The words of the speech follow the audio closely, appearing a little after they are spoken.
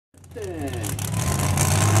I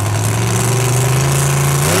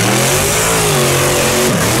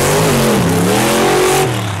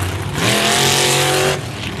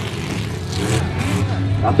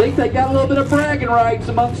think they got a little bit of bragging rights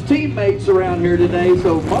amongst teammates around here today.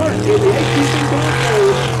 So Mark in the HMB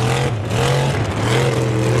Bronco.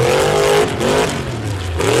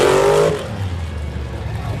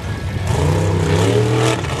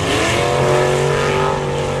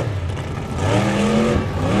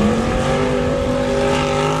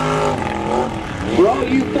 For all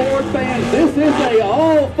you Ford fans, this is a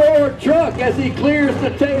all-Ford truck as he clears the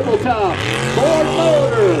tabletop. Ford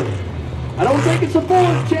motor. I don't think it's a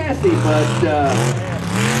Ford chassis, but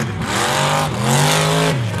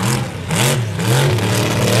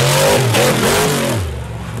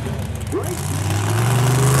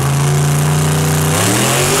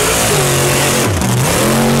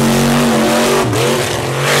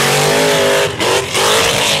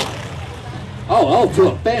oh, to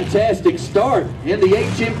a fantastic start in the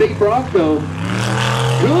HMB Bronco.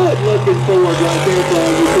 Good looking Ford right there for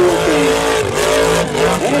all you Ford fans.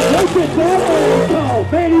 And look at that one.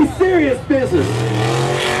 Oh, man, he's serious business.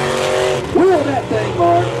 Wheel that thing,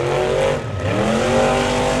 Mark.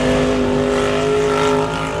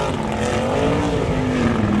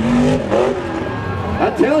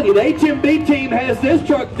 I'm telling you, the HMB team has this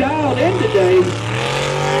truck dialed in today.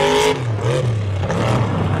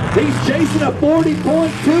 He's chasing a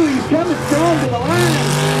 40.2. He's coming strong to the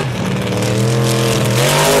line.